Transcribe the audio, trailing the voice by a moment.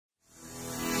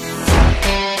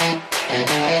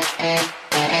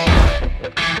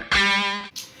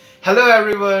Hello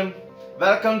everyone,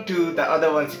 welcome to the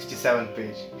other 167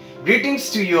 page. Greetings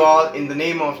to you all in the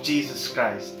name of Jesus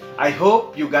Christ. I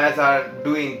hope you guys are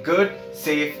doing good,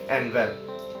 safe and well.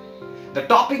 The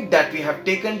topic that we have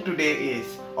taken today is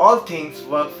all things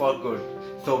work for good.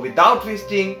 So without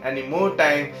wasting any more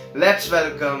time, let's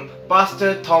welcome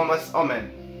Pastor Thomas Oommen.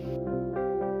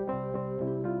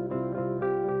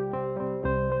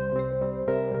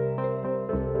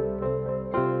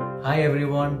 Hi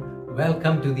everyone.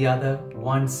 Welcome to the other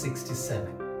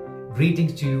 167.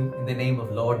 Greetings to you in the name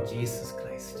of Lord Jesus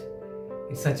Christ.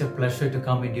 It's such a pleasure to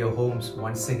come into your homes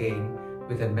once again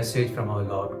with a message from our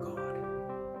Lord God.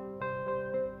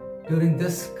 During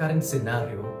this current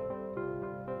scenario,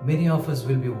 many of us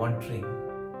will be wondering,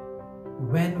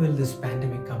 when will this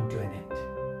pandemic come to an end?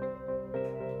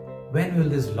 When will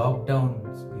this lockdown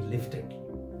be lifted?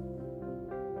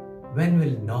 When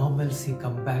will normalcy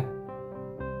come back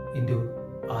into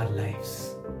our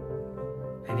lives?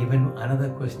 And even another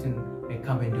question may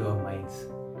come into our minds: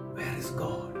 where is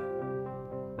God?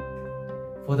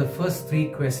 For the first three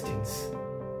questions,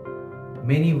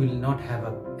 many will not have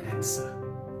an answer.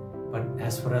 But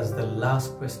as far as the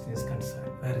last question is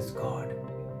concerned, where is God?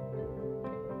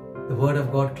 The Word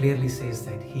of God clearly says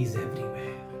that He is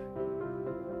everywhere.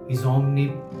 He's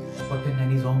omnipotent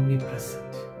and He's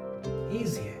omnipresent. He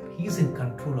is here. He is in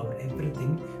control of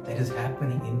everything that is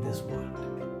happening in this world.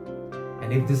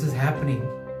 And if this is happening,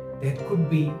 there could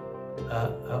be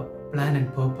a plan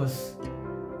and purpose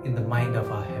in the mind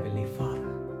of our Heavenly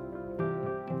Father.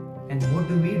 And what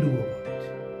do we do about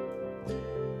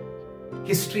it?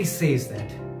 History says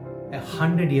that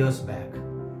 100 years back,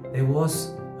 there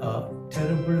was a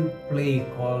terrible plague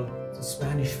called the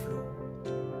Spanish flu.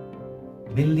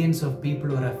 Millions of people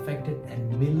were affected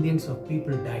and millions of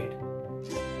people died.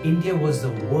 India was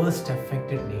the worst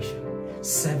affected nation.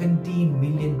 17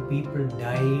 million people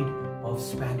died of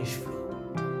Spanish flu.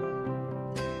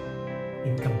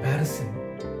 In comparison,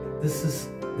 this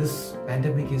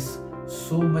pandemic is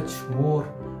so much more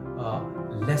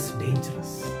less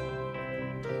dangerous.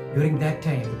 During that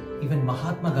time, even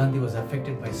Mahatma Gandhi was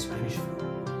affected by Spanish flu,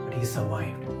 but he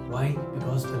survived. Why?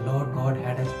 Because the Lord God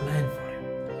had a plan for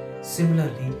him.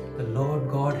 Similarly, the Lord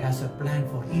God has a plan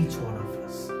for each one of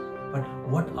us. But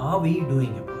what are we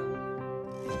doing about it?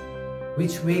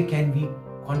 Which way can we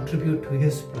contribute to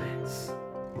His plans?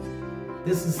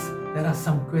 There are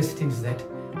some questions that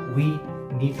we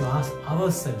need to ask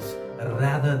ourselves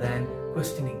rather than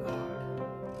questioning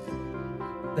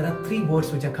God. There are three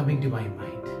words which are coming to my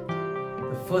mind.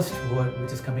 The first word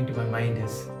which is coming to my mind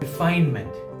is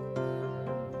refinement.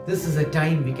 This is a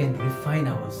time we can refine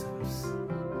ourselves.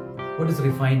 What is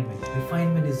refinement?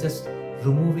 Refinement is just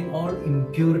removing all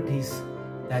impurities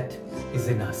that is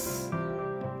in us.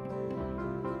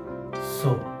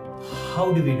 So,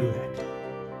 how do we do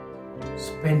that?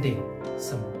 Spending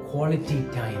some quality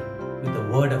time with the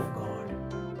Word of God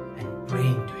and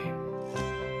praying to Him.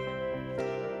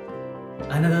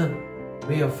 Another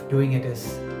way of doing it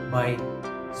is by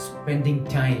spending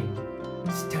time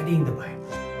studying the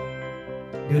Bible.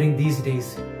 During these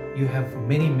days, you have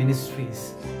many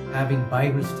ministries having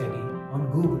Bible study on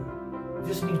Google. You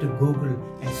just need to Google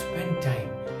and spend time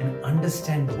and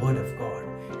understand the Word of God,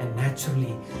 and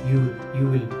naturally you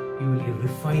will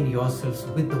refine yourselves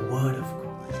with the Word of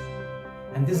God.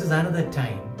 And this is another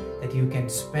time that you can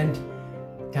spend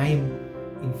time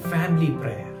in family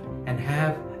prayer and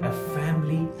have a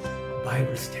family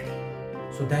Bible study.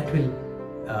 So that will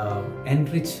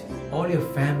enrich all your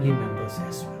family members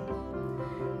as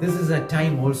well. This is a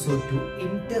time also to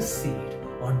intercede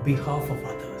on behalf of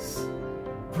others.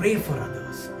 Pray for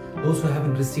others. Those who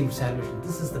haven't received salvation,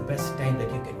 this is the best time that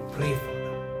you can pray for them.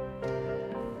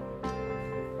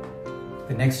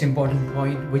 The next important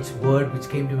point, which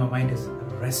came to my mind is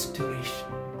restoration.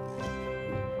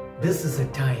 This is a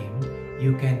time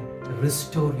you can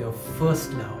restore your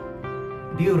first love.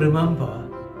 Do you remember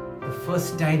the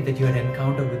first time that you had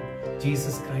encounter with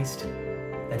Jesus Christ?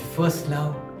 That first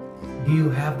love? Do you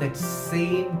have that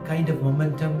same kind of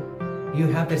momentum? Do you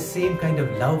have the same kind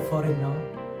of love for Him now?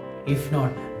 If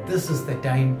not, this is the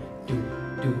time to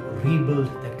rebuild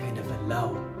that kind of a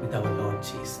love with our Lord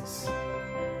Jesus.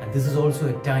 And this is also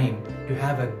a time to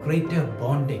have a greater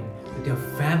bonding with your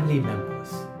family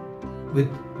members, with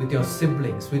your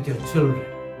siblings, with your children,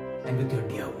 and with your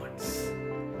dear ones.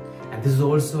 And this is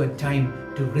also a time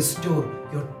to restore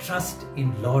your trust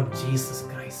in Lord Jesus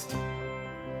Christ.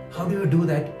 How do you do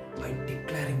that? By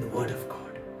declaring the Word of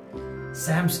God.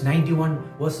 Psalms 91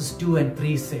 verses 2 and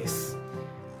 3 says,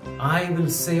 I will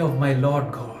say of my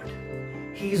Lord God,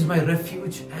 He is my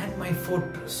refuge and my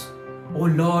fortress. O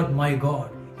Lord my God,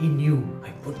 In you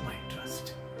I put my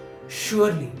trust.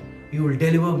 Surely you will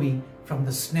deliver me from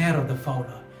the snare of the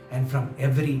fowler and from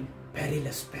every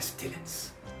perilous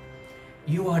pestilence.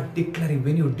 You are declaring,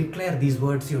 when you declare these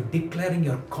words, you're declaring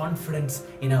your confidence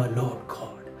in our Lord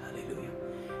God. Hallelujah.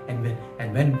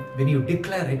 And when you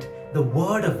declare it, the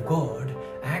word of God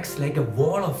acts like a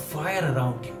wall of fire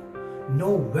around you.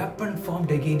 No weapon formed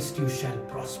against you shall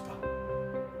prosper.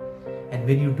 And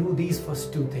when you do these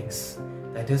first two things,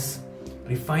 that is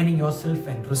refining yourself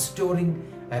and restoring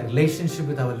a relationship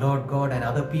with our Lord God and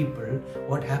other people,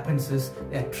 what happens is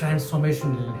a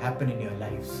transformation will happen in your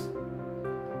lives.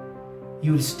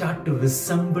 You will start to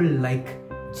resemble like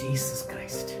Jesus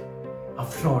Christ.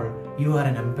 After all, you are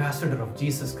an ambassador of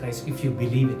Jesus Christ if you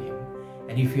believe in Him.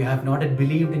 And if you have not yet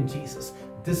believed in Jesus,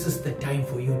 this is the time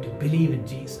for you to believe in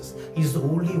Jesus. He's the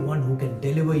only one who can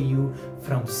deliver you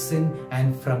from sin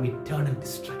and from eternal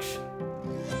destruction.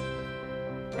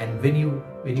 And when you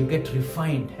get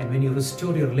refined and when you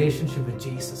restore your relationship with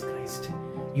Jesus Christ,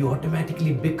 you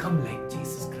automatically become like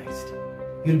Jesus Christ.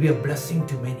 You'll be a blessing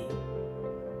to many.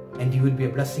 And you will be a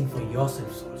blessing for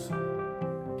yourselves also.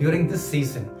 During this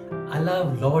season,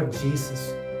 allow Lord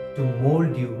Jesus to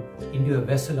mold you into a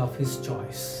vessel of His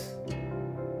choice.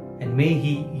 And may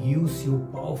He use you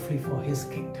powerfully for His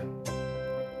kingdom.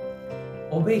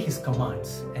 Obey His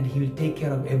commands and He will take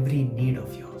care of every need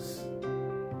of yours.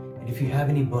 And if you have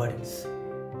any burdens,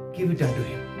 give it unto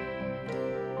Him.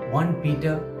 1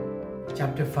 Peter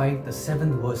chapter 5, the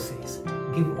 7th verse says,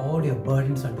 give all your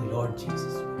burdens unto Lord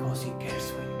Jesus because He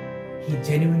cares for you. He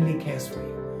genuinely cares for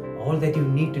you. All that you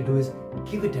need to do is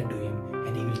give it unto Him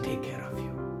and He will take care of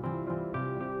you.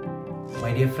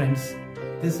 My dear friends,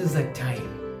 this is a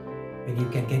time when you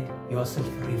can get yourself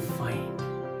refined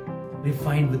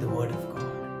with the Word of God.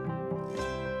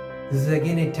 This is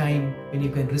again a time when you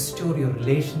can restore your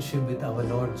relationship with our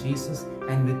Lord Jesus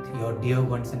and with your dear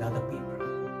ones and other people.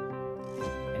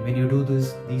 And when you do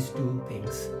these two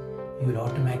things, you will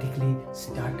automatically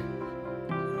start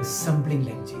resembling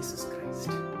like Jesus Christ.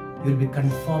 You will be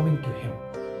conforming to Him,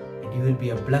 and you will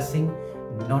be a blessing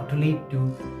not only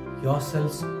to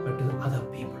yourselves but to other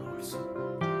people also.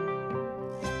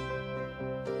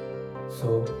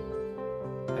 So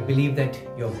I believe that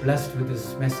you're blessed with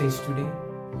this message today.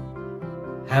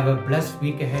 Have a blessed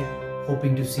week ahead.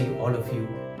 Hoping to see all of you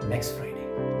next Friday.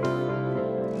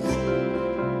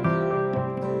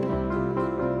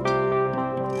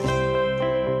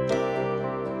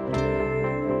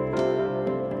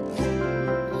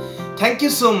 Thank you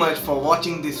so much for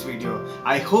watching this video.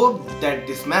 I hope that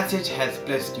this message has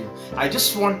blessed you. I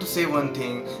just want to say one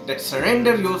thing, that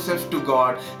surrender yourself to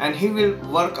God and He will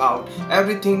work out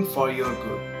everything for your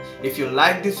good. If you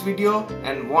like this video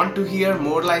and want to hear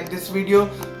more like this video,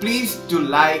 please do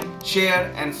like,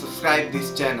 share and subscribe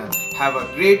this channel. Have a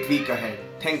great week ahead.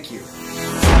 Thank you.